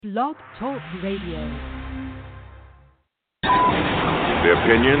Blog Talk Radio. The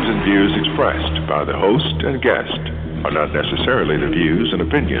opinions and views expressed by the host and guest are not necessarily the views and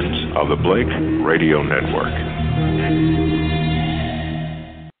opinions of the Blake Radio Network.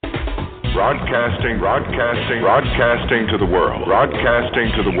 Broadcasting to the world.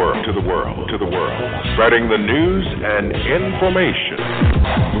 Spreading the news and information.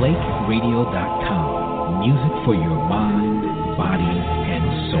 BlakeRadio.com. Music for your mind, body,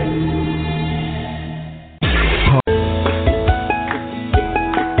 and soul.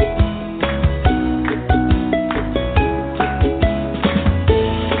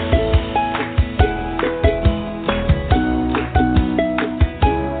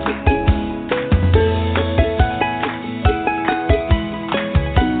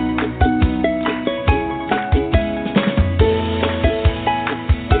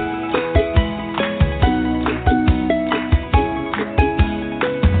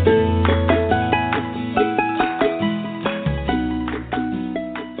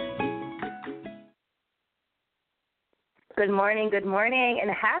 Good morning, and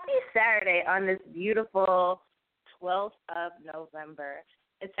happy Saturday on this beautiful 12th of November.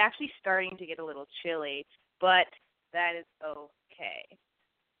 It's actually starting to get a little chilly, but that is okay.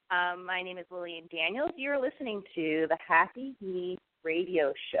 My name is Lillian Daniels. You're listening to the Happy Me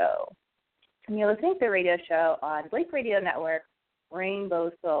Radio Show. And you're listening to the radio show on Blake Radio Network,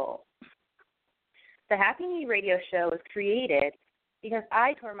 Rainbow Soul. The Happy Me Radio Show was created because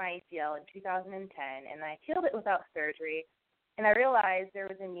I tore my ACL in 2010, and I healed it without surgery. And I realized there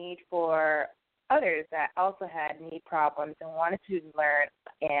was a need for others that also had knee problems and wanted to learn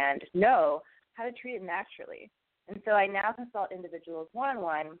and know how to treat it naturally. And so I now consult individuals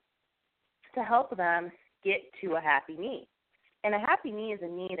one-on-one to help them get to a happy knee. And a happy knee is a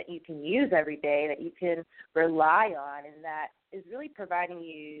knee that you can use every day, that you can rely on, and that is really providing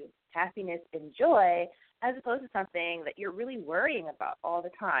you happiness and joy as opposed to something that you're really worrying about all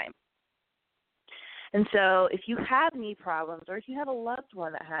the time. And so if you have knee problems or if you have a loved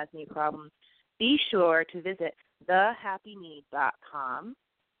one that has knee problems, be sure to visit thehappyknee.com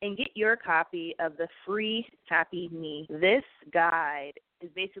and get your copy of the free Happy Knee. This guide is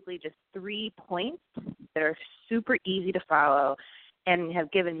basically just 3 points that are super easy to follow and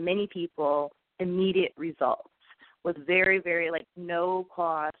have given many people immediate results with very, very, no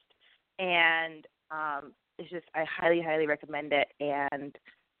cost. And it's just, I highly, highly recommend it. And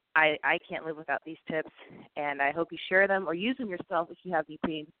I can't live without these tips, and I hope you share them or use them yourself if you have knee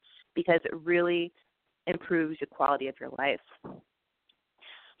pain, because it really improves the quality of your life.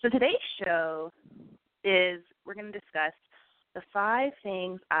 So today's show is we're going to discuss the 5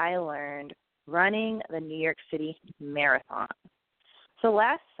 things I learned running the New York City Marathon. So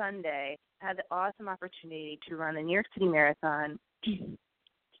last Sunday, I had the awesome opportunity to run the New York City Marathon,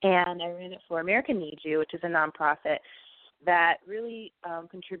 and I ran it for American Needs You, which is a nonprofit that really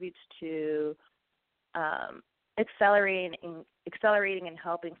contributes to accelerating and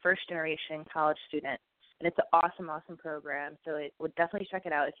helping first-generation college students. And it's an awesome, awesome program, so it would definitely check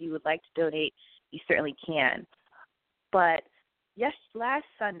it out. If you would like to donate, you certainly can. But yes, last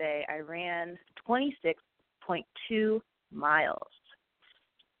Sunday I ran 26.2 miles.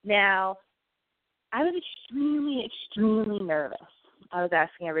 Now, I was extremely, extremely nervous. I was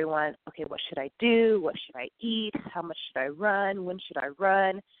asking everyone, okay, what should I do? What should I eat? How much should I run? When should I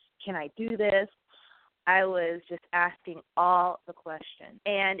run? Can I do this? I was just asking all the questions.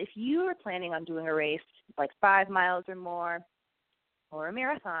 And if you are planning on doing a race like 5 miles or more or a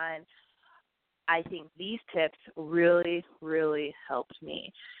marathon, I think these tips really, really helped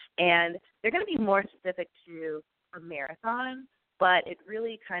me. And they're going to be more specific to a marathon, but it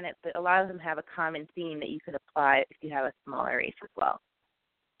really a lot of them have a common theme that you can apply if you have a smaller race as well.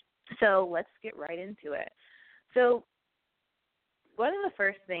 So let's get right into it. So one of the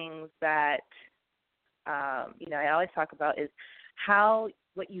first things that, I always talk about is how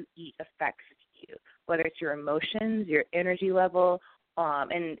what you eat affects you, whether it's your emotions, your energy level,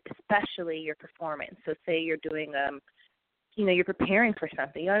 and especially your performance. So say you're doing you're preparing for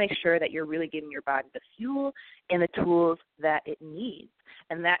something. You want to make sure that you're really giving your body the fuel and the tools that it needs.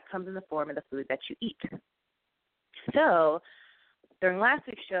 And that comes in the form of the food that you eat. So during last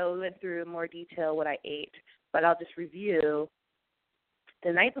week's show, we went through in more detail what I ate, but I'll just review.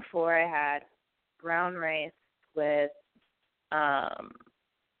 The night before, I had brown rice with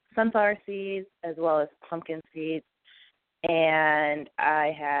sunflower seeds as well as pumpkin seeds, and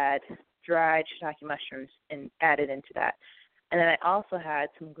I had dried shiitake mushrooms and added into that. And then I also had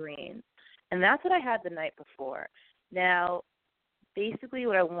some greens. And that's what I had the night before. Now, basically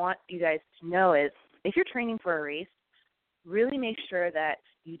what I want you guys to know is if you're training for a race, really make sure that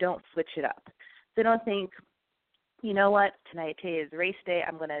you don't switch it up. So don't think, you know what, today is race day,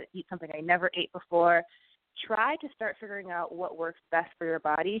 I'm going to eat something I never ate before. Try to start figuring out what works best for your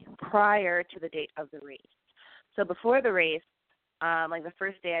body prior to the date of the race. So before the race, like the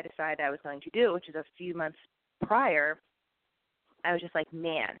first day I decided I was going to do it, which is a few months prior, I was just like,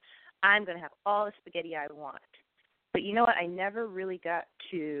 man, I'm going to have all the spaghetti I want. But you know what? I never really got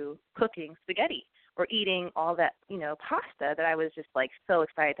to cooking spaghetti or eating all that, pasta that I was just like so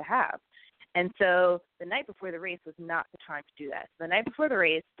excited to have. And so the night before the race was not the time to do that. So the night before the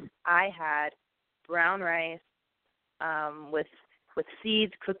race, I had brown rice with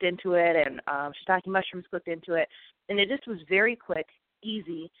seeds cooked into it and shiitake mushrooms cooked into it. And it just was very quick,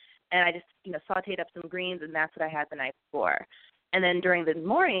 easy. And I just, sauteed up some greens, and that's what I had the night before. And then during the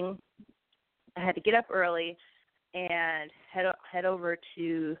morning, I had to get up early and head over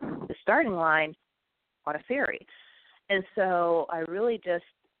to the starting line on a ferry. And so I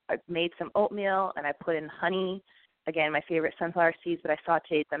made some oatmeal, and I put in honey, again, my favorite sunflower seeds, but I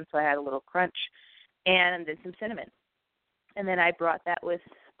sauteed them so I had a little crunch, and then some cinnamon. And then I brought that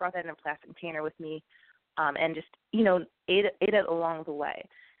in a plastic container with me, and just, ate it along the way.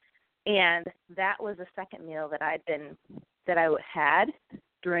 And that was the second meal that I had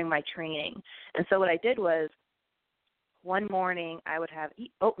during my training. And so what I did was, one morning I would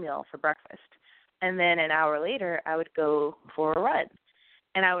eat oatmeal for breakfast, and then an hour later I would go for a run.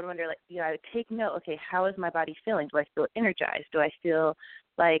 And I would wonder, I would take note, okay, how is my body feeling? Do I feel energized? Do I feel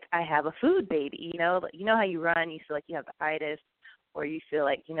like I have a food baby? You know how you run, you feel like you have the itis, or you feel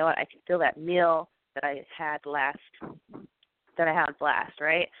like, you know what, I can feel that meal that I had last,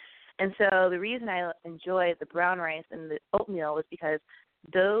 right? And so the reason I enjoyed the brown rice and the oatmeal was because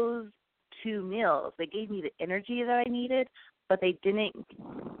those two meals, they gave me the energy that I needed, but they didn't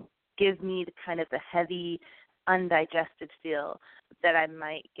give me the kind of the heavy, undigested feel that I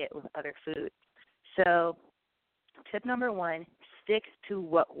might get with other foods. So tip number one, stick to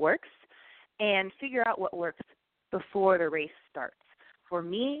what works and figure out what works before the race starts. For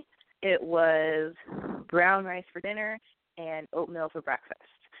me, it was brown rice for dinner and oatmeal for breakfast.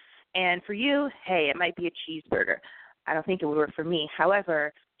 And for you, hey, it might be a cheeseburger. I don't think it would work for me.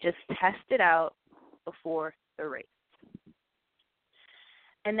 However, just test it out before the race.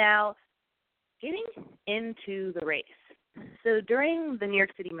 And now, getting into the race. So during the New York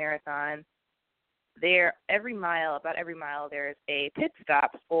City Marathon, about every mile, there's a pit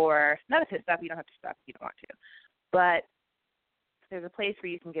stop, or not a pit stop, you don't have to stop if you don't want to, but there's a place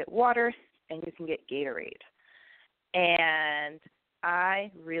where you can get water and you can get Gatorade. And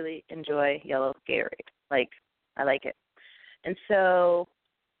I really enjoy yellow Gatorade. I like it. And so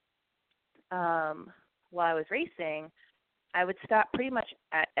while I was racing, I would stop pretty much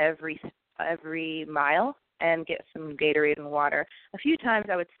at every mile and get some Gatorade and water. A few times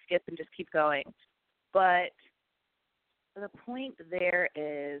I would skip and just keep going. But the point there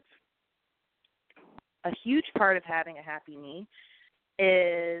is, a huge part of having a happy knee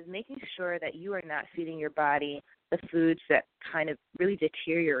is making sure that you are not feeding your body the foods that kind of really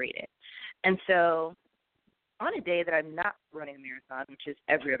deteriorate it. And so on a day that I'm not running a marathon, which is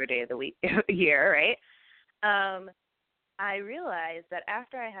every other day of the year, right, I realize that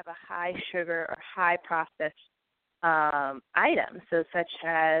after I have a high sugar or high processed item, so such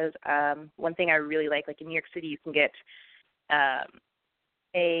as one thing I really like in New York City, you can get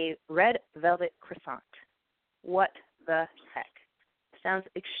a red velvet croissant. What the heck? Sounds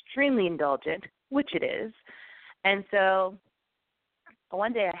extremely indulgent, which it is. And so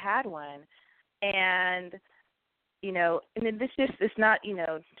one day I had one, and and it's not,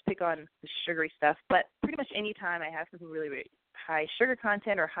 to pick on the sugary stuff, but pretty much any time I have something really, really high sugar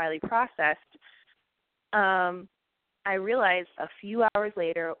content or highly processed, I realize a few hours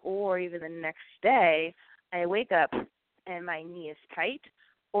later or even the next day, I wake up and my knee is tight,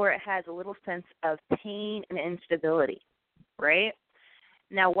 or it has a little sense of pain and instability, right?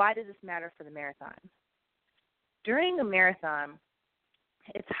 Now, why does this matter for the marathon? During a marathon,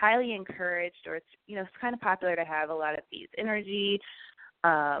 it's highly encouraged, or it's kind of popular to have a lot of these energy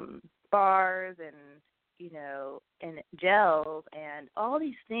bars and gels and all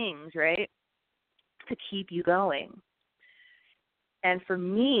these things, right, to keep you going. And for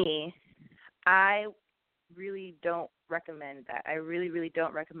me, I really don't recommend that. I really, really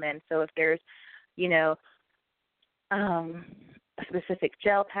don't recommend. So if there's, a specific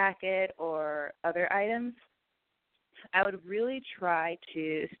gel packet or other items, I would really try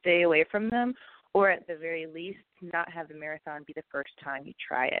to stay away from them, or at the very least, not have the marathon be the first time you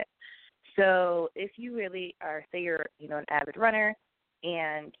try it. So if you really are, say you're, an avid runner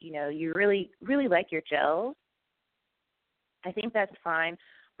and, you really, really like your gels, I think that's fine,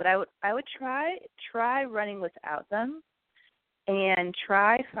 but I would try running without them, and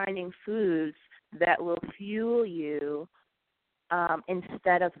try finding foods that will fuel you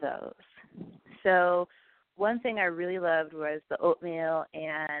instead of those. So one thing I really loved was the oatmeal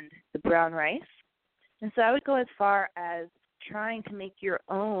and the brown rice. And so I would go as far as trying to make your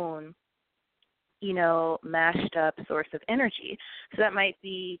own, mashed up source of energy. So that might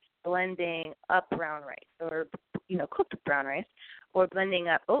be blending up brown rice or, cooked brown rice, or blending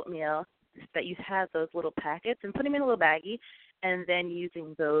up oatmeal that you have those little packets and putting them in a little baggie and then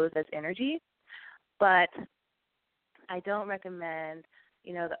using those as energy. But I don't recommend,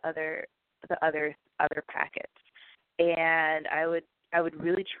 the other packets. And I would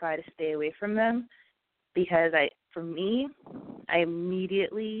really try to stay away from them, because for me, I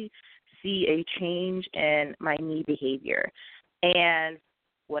immediately see a change in my knee behavior. And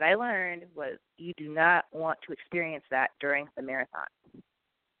what I learned was you do not want to experience that during the marathon.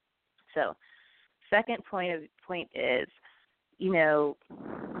 So, second point is,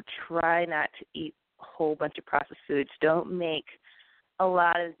 try not to eat a whole bunch of processed foods. Don't make a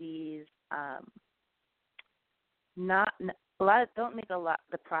lot of these don't make a lot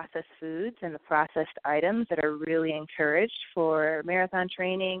the processed foods and the processed items that are really encouraged for marathon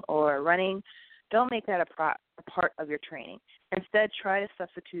training or running. Don't make that a part of your training. Instead, try to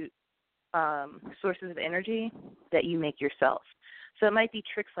substitute sources of energy that you make yourself. So it might be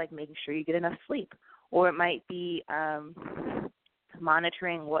tricks like making sure you get enough sleep, or it might be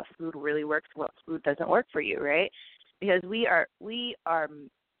monitoring what food really works, what food doesn't work for you, right? Because we are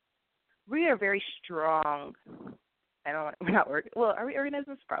very strong. We're not working. Well, are we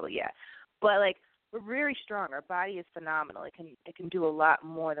organisms? Probably, yeah. But we're very strong. Our body is phenomenal. It can do a lot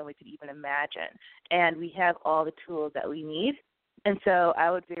more than we could even imagine, and we have all the tools that we need. And so I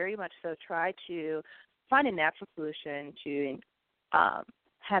would very much so try to find a natural solution to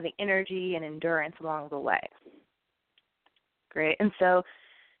having energy and endurance along the way. Great. And so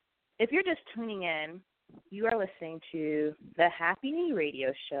if you're just tuning in, you are listening to the Happy Knee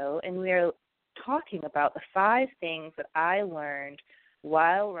Radio Show, and we are talking about the 5 things that I learned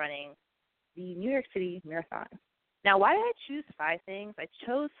while running the New York City Marathon. Now, why did I choose 5 things? I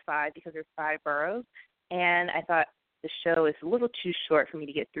chose 5 because there's 5 boroughs, and I thought the show is a little too short for me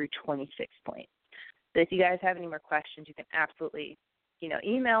to get through 26 points. So if you guys have any more questions, you can absolutely,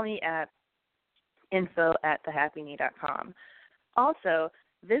 email me at info@thehappyknee.com. Also,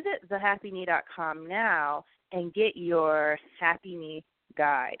 visit thehappyknee.com now and get your Happy Knee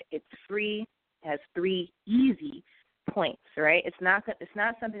guide. It's free. It has 3 easy points, right? It's not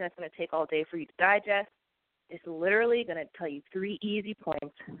something that's going to take all day for you to digest. It's literally going to tell you 3 easy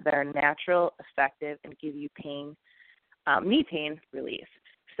points that are natural, effective, and give you knee pain relief.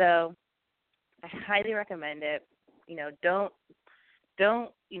 So I highly recommend it. Don't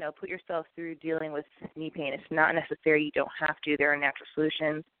put yourself through dealing with knee pain. It's not necessary. You don't have to. There are natural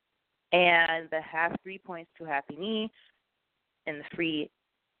solutions. And the 3 points to Happy Knee and the free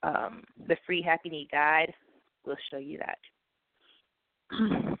Happy Knee guide will show you that.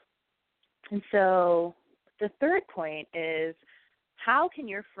 And so the third point is, how can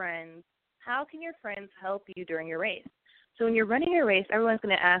your friends help you during your race? So when you're running your race, everyone's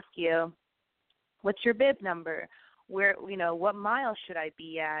going to ask you, what's your bib number? Where, what mile should I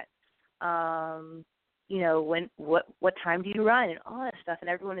be at? What time do you run, and all that stuff. And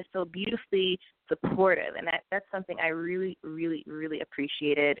everyone is so beautifully supportive, and that's something I really, really, really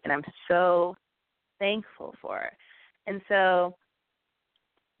appreciated, and I'm so thankful for. And so,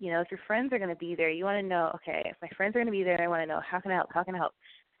 if your friends are going to be there, you want to know, okay, if my friends are going to be there, I want to know, how can I help?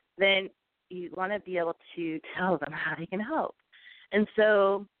 Then you want to be able to tell them how they can help. And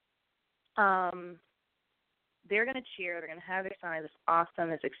so they're going to cheer. They're going to have their signs. It's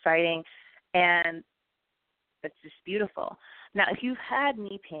awesome. It's exciting. And it's just beautiful. Now, if you've had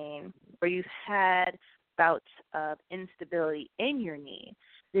knee pain or you've had bouts of instability in your knee,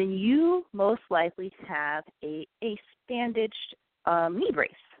 then you most likely have a bandaged knee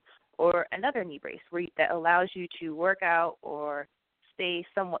brace or another knee brace that allows you to work out or stay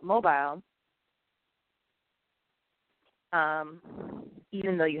somewhat mobile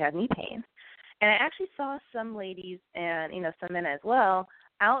even though you have knee pain. And I actually saw some ladies and, some men as well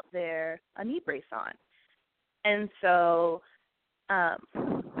out there a knee brace on. And so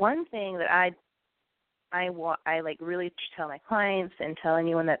one thing that I really tell my clients and tell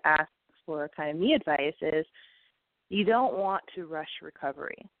anyone that asks for kind of knee advice is, you don't want to rush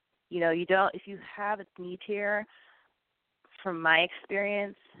recovery. If you have a knee tear, from my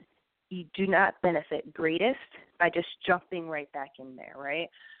experience, you do not benefit greatest by just jumping right back in there, right?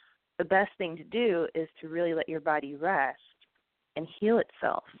 The best thing to do is to really let your body rest and heal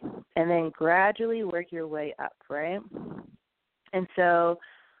itself, and then gradually work your way up, right? And so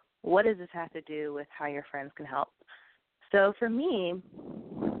what does this have to do with how your friends can help? So for me,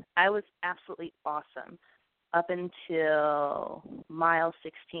 I was absolutely awesome up until mile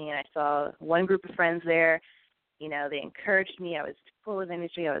 16. I saw one group of friends there. You know, they encouraged me. I was full of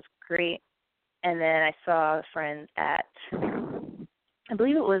energy. I was great. And then I saw friends at, I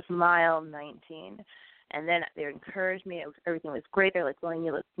believe it was mile 19. And then they encouraged me. Everything was great. They're like, Lillian,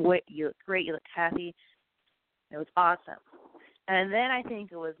 you look great. You look happy. It was awesome. And then I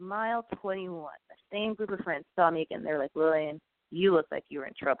think it was mile 21. The same group of friends saw me again. They were like, Lillian, you look like you were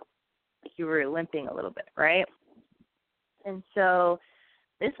in trouble. Like you were limping a little bit, right? And so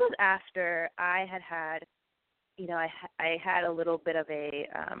this was after I had, you know, I had a little bit of a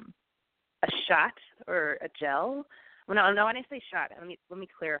shot or a gel. Well, no, when I say shot, let me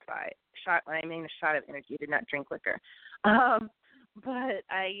clarify. Shot, when I mean a shot of energy, I did not drink liquor. But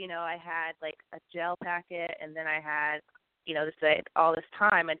I had like a gel packet, and then I had, all this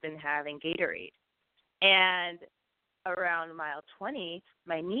time I'd been having Gatorade. And around mile 20,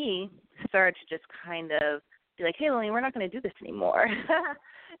 my knee started to just kind of be like, hey, Lillian, we're not going to do this anymore.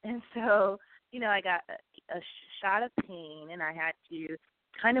 And so, I got a shot of pain, and I had to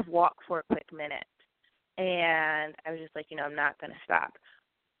kind of walk for a quick minute. And I was just like, I'm not going to stop.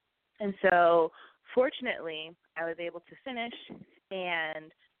 And so, fortunately, I was able to finish,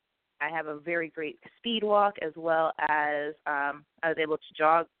 and I have a very great speed walk, as well as I was able to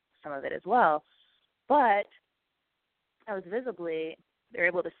jog some of it as well. But I was they're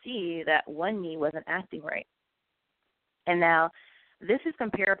able to see that one knee wasn't acting right. And now this is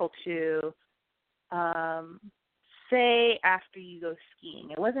comparable to, say, after you go skiing.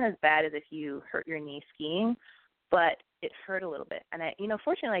 It wasn't as bad as if you hurt your knee skiing, but it hurt a little bit. And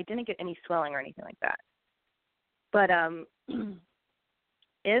fortunately, I didn't get any swelling or anything like that. But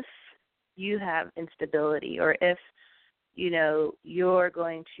if you have instability, or if, you're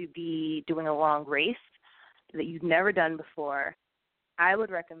going to be doing a long race that you've never done before, I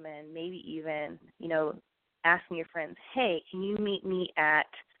would recommend maybe even, asking your friends, hey, can you meet me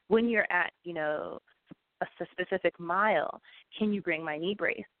when you're at, a specific mile, can you bring my knee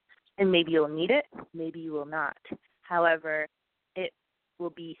brace? And maybe you'll need it, maybe you will not. However, it will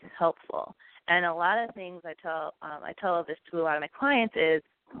be helpful. And a lot of things I tell this to a lot of my clients is,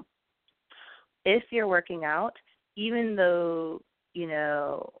 if you're working out, even though,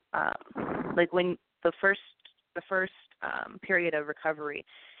 like when the first period of recovery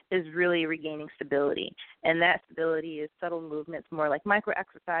is really regaining stability, and that stability is subtle movements, more like micro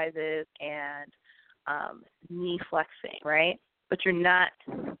exercises and knee flexing, right? But you're not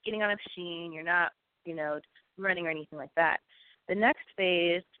getting on a machine, you're not, running or anything like that. The next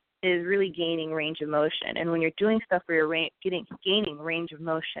phase is really gaining range of motion, and when you're doing stuff where you're gaining range of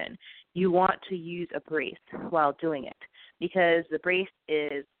motion, you want to use a brace while doing it, because the brace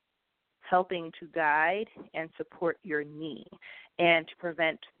is helping to guide and support your knee and to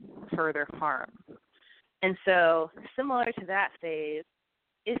prevent further harm. And so, similar to that phase,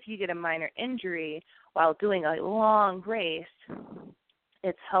 if you get a minor injury while doing a long race,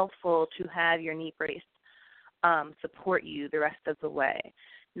 it's helpful to have your knee brace support you the rest of the way.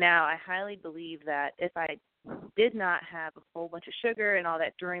 Now, I highly believe that if I did not have a whole bunch of sugar and all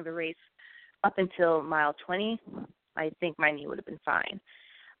that during the race up until mile 20, I think my knee would have been fine.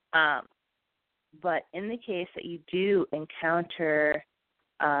 But in the case that you do encounter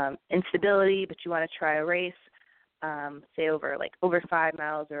instability, but you want to try a race, say over 5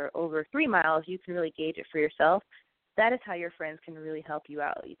 miles or over 3 miles, you can really gauge it for yourself. That is how your friends can really help you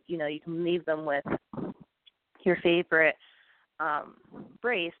out. You can leave them with your favorite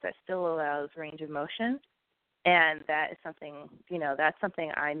brace that still allows range of motion, and that is something, that's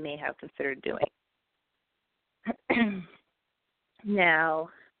something I may have considered doing. Now,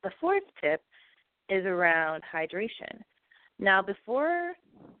 the fourth tip is around hydration. Now, before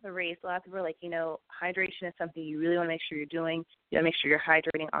the race, a lot of people are like, hydration is something you really want to make sure you're doing. You want to make sure you're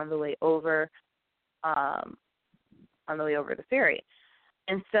hydrating on the way over, the ferry.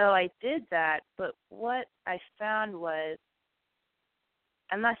 And so I did that, but what I found was,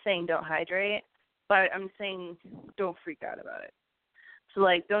 I'm not saying don't hydrate, but I'm saying don't freak out about it. So,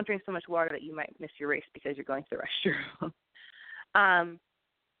 don't drink so much water that you might miss your race because you're going to the restroom.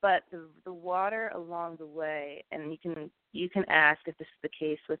 But the water along the way, and you can ask if this is the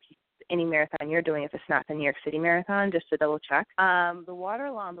case with any marathon you're doing, if it's not the New York City Marathon, just to double check. The water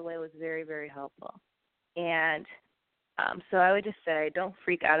along the way was very, very helpful. And so I would just say don't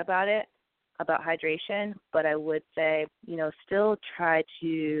freak out about hydration, but I would say, still try to,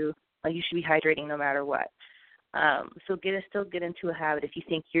 you should be hydrating no matter what. So still get into a habit. If you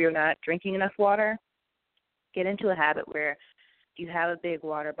think you're not drinking enough water, get into a habit where you have a big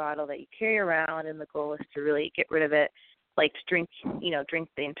water bottle that you carry around, and the goal is to really get rid of it, like to drink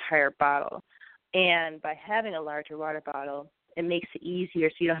the entire bottle. And by having a larger water bottle, it makes it easier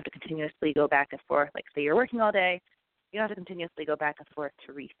so you don't have to continuously go back and forth. Like, say you're working all day, you don't have to continuously go back and forth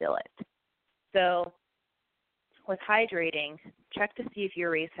to refill it. So with hydrating, check to see if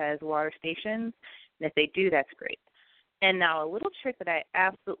your race has water stations, and if they do, that's great. And now a little trick that I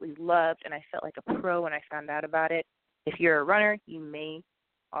absolutely loved, and I felt like a pro when I found out about it. If you're a runner, you may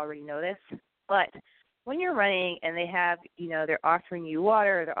already know this, but when you're running and they have, they're offering you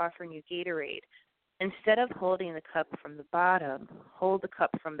water or they're offering you Gatorade, instead of holding the cup from the bottom, hold the cup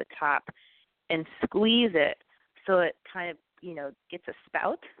from the top and squeeze it so it kind of, gets a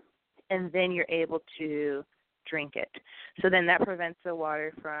spout, and then you're able to drink it. So then that prevents the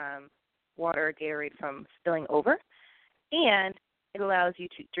water or Gatorade from spilling over, and it allows you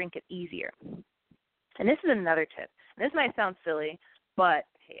to drink it easier. And this is another tip. This might sound silly, but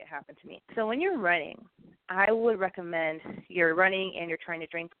hey, it happened to me. So when you're running, I would recommend you're running and you're trying to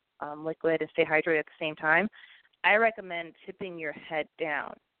drink liquid and stay hydrated at the same time. I recommend tipping your head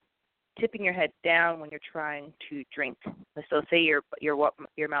down. Tipping your head down when you're trying to drink. So say your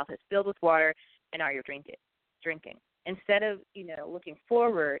mouth is filled with water and now you're drinking. Instead of, looking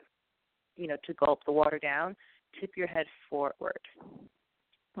forward, to gulp the water down, tip your head forward,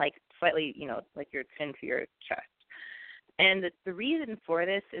 like slightly, like your chin to your chest. And the reason for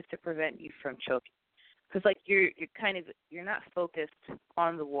this is to prevent you from choking, because like you're not focused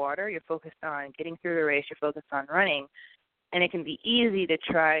on the water. You're focused on getting through the race. You're focused on running, and it can be easy to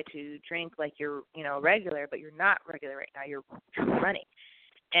try to drink like you're regular, but you're not regular right now. You're running,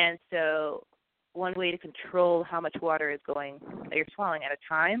 and so one way to control how much water is that you're swallowing at a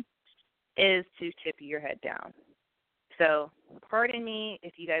time is to tip your head down. So pardon me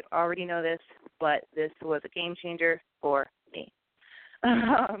if you guys already know this, but this was a game changer for me.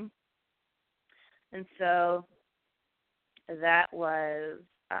 And so that was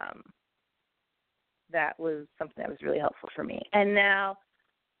something that was really helpful for me. And now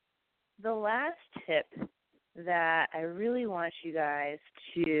the last tip that I really want you guys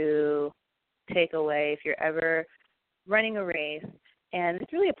to take away if you're ever running a race, and this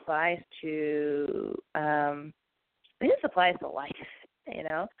really applies to this applies to life,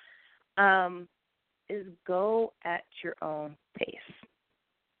 is go at your own pace.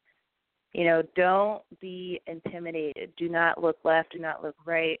 Don't be intimidated. Do not look left, do not look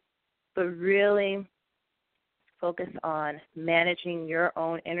right, but really focus on managing your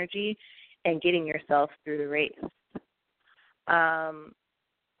own energy and getting yourself through the race.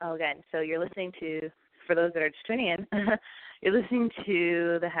 Again, so you're listening to, for those that are just tuning in, you're listening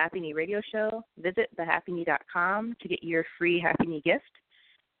to the Happy Knee Radio Show. Visit thehappyknee.com to get your free Happy Knee gift.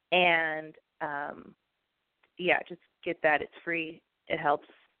 And, just get that. It's free. It helps.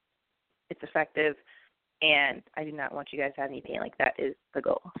 It's effective. And I do not want you guys to have any pain. Like, that is the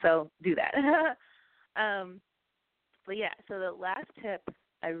goal. So do that. So the last tip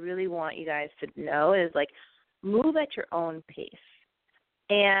I really want you guys to know is, move at your own pace.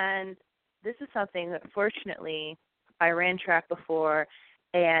 And this is something that, fortunately, I ran track before,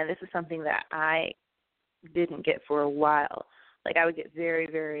 and this is something that I didn't get for a while. I would get very,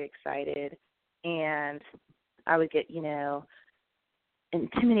 very excited, and I would get,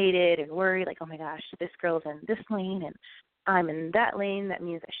 intimidated and worried, oh my gosh, this girl's in this lane, and I'm in that lane. That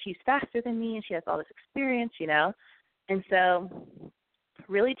means that she's faster than me, and she has all this experience, And so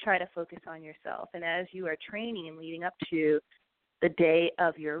really try to focus on yourself. And as you are training and leading up to the day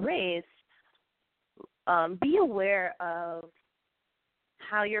of your race, be aware of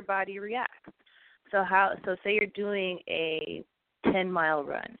how your body reacts. So say you're doing a 10-mile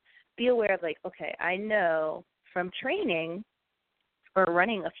run. Be aware of okay, I know from training or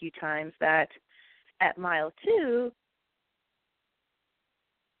running a few times that at mile 2,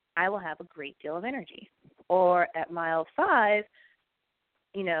 I will have a great deal of energy. Or at mile 5,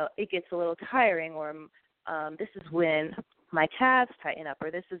 it gets a little tiring, or this is when my calves tighten up,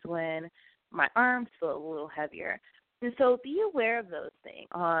 or this is when my arms feel a little heavier. And so be aware of those things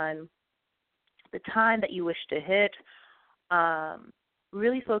on the time that you wish to hit.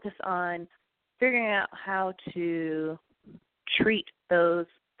 Really focus on figuring out how to treat those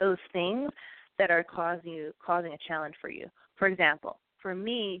things that are causing a challenge for you. For example, for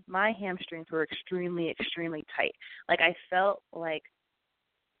me, my hamstrings were extremely, extremely tight. I felt like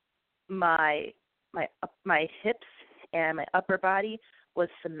my hips and my upper body was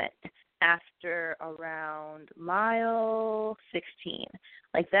cement after around mile 16.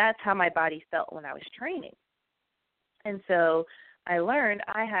 That's how my body felt when I was training. And so I learned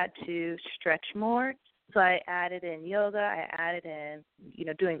I had to stretch more. So I added in yoga. I added in,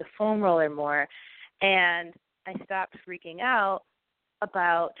 doing the foam roller more. And I stopped freaking out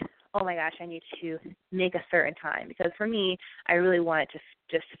about, oh, my gosh, I need to make a certain time. Because for me, I really wanted to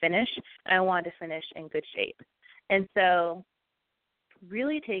just finish, and I wanted to finish in good shape. And so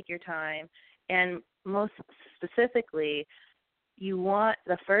really take your time, and most specifically, you want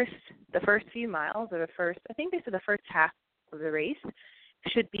the first few miles, or I think they said the first half of the race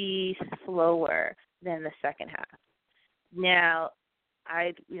should be slower than the second half. Now,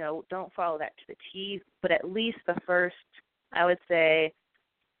 I don't follow that to the T, but at least the first, I would say,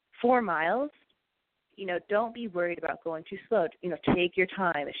 4 miles, don't be worried about going too slow. Take your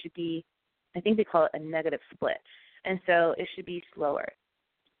time. It should be, I think they call it a negative split. And so it should be slower.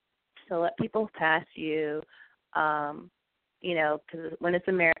 So let people pass you, because when it's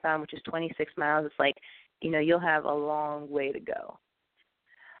a marathon, which is 26 miles, it's like, you'll have a long way to go.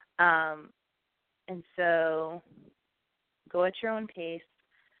 And so go at your own pace.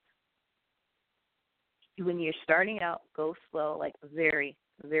 When you're starting out, go slow, like very,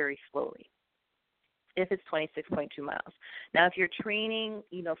 very slowly, if it's 26.2 miles. Now, if you're training,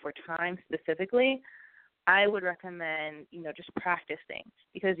 for time specifically, I would recommend, just practicing,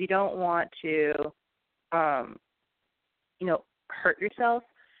 because you don't want to, hurt yourself,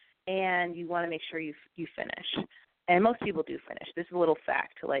 and you want to make sure you finish. And most people do finish. This is a little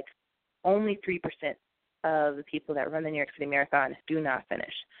fact, like only 3% of the people that run the New York City Marathon do not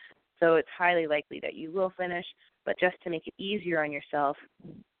finish. So it's highly likely that you will finish, but just to make it easier on yourself,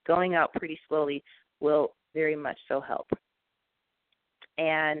 going out pretty slowly will very much so help.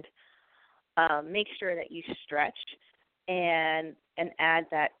 And make sure that you stretch and add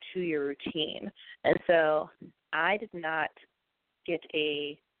that to your routine. And so I did not get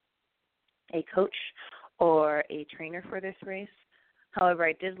a coach or a trainer for this race. However,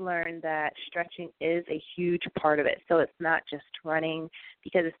 I did learn that stretching is a huge part of it. So it's not just running,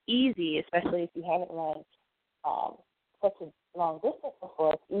 because it's easy, especially if you haven't run such a long distance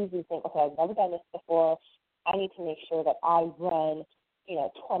before. It's easy to think, okay, I've never done this before. I need to make sure that I run,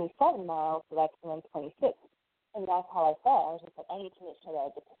 27 miles so that I can run 26. And that's how I felt. I was just like, I need to make sure that I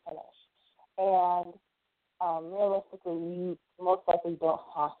get to finish. And realistically, you most likely don't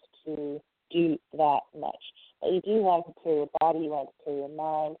have to do that much. But you do want to prepare your body, you want to prepare your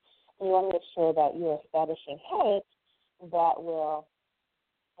mind, and you want to make sure that you are establishing habits that will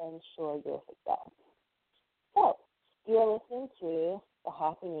ensure your success. So, you are listening to the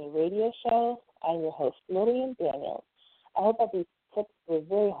Happy Knee Radio Show. I'm your host, Lillian Daniels. I hope that these tips were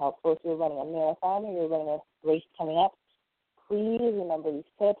very helpful if you're running a marathon or you're running a race coming up. Please remember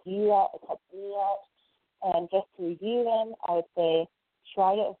these tips. You out, it helps me out. And just to review them, I would say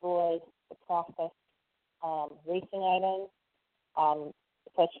try to avoid the processed racing items,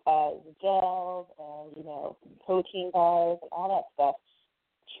 such as gels and, protein bars and all that stuff.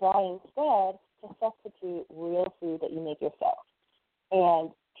 Try instead to substitute real food that you make yourself.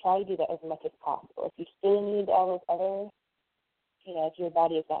 And try to do that as much as possible. If you still need all those other, if your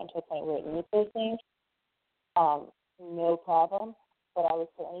body has gotten to a point where it needs those things, no problem. But I would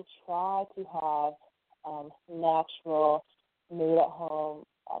certainly try to have natural, made-at-home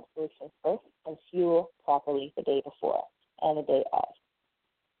solutions first, and fuel properly the day before and the day of.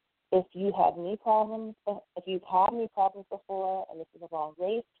 If you've had knee problems before, and this is a long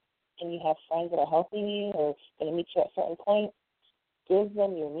race, and you have friends that are helping you or going to meet you at certain points, give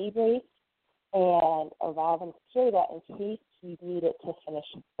them your knee brace and allow them to carry that in case you need it to finish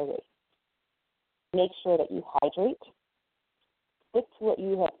the race. Make sure that you hydrate. Stick to what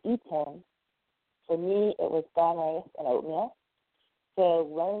you have eaten. For me, it was brown rice and oatmeal. So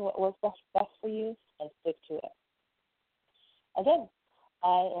learn what works best for you and stick to it. Again,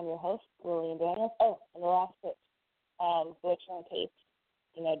 I am your host, Lillian Daniels. Oh, and the last tip, go at your own pace.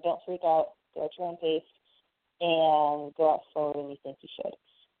 Don't freak out. Go at your own pace and go out slower than you think you should.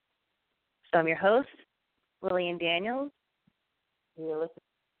 So I'm your host, Lillian Daniels. You're listening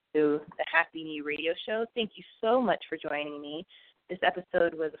to the Happy Knee Radio Show. Thank you so much for joining me. This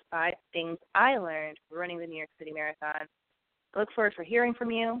episode was 5 things I learned running the New York City Marathon. I look forward to hearing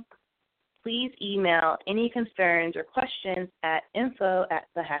from you. Please email any concerns or questions at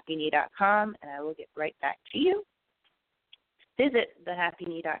info@thehappyknee.com, and I will get right back to you. Visit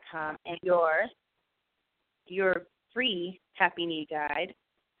thehappyknee.com and your free Happy Knee guide,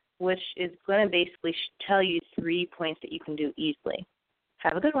 which is going to basically tell you 3 points that you can do easily.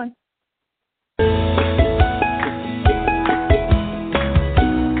 Have a good one.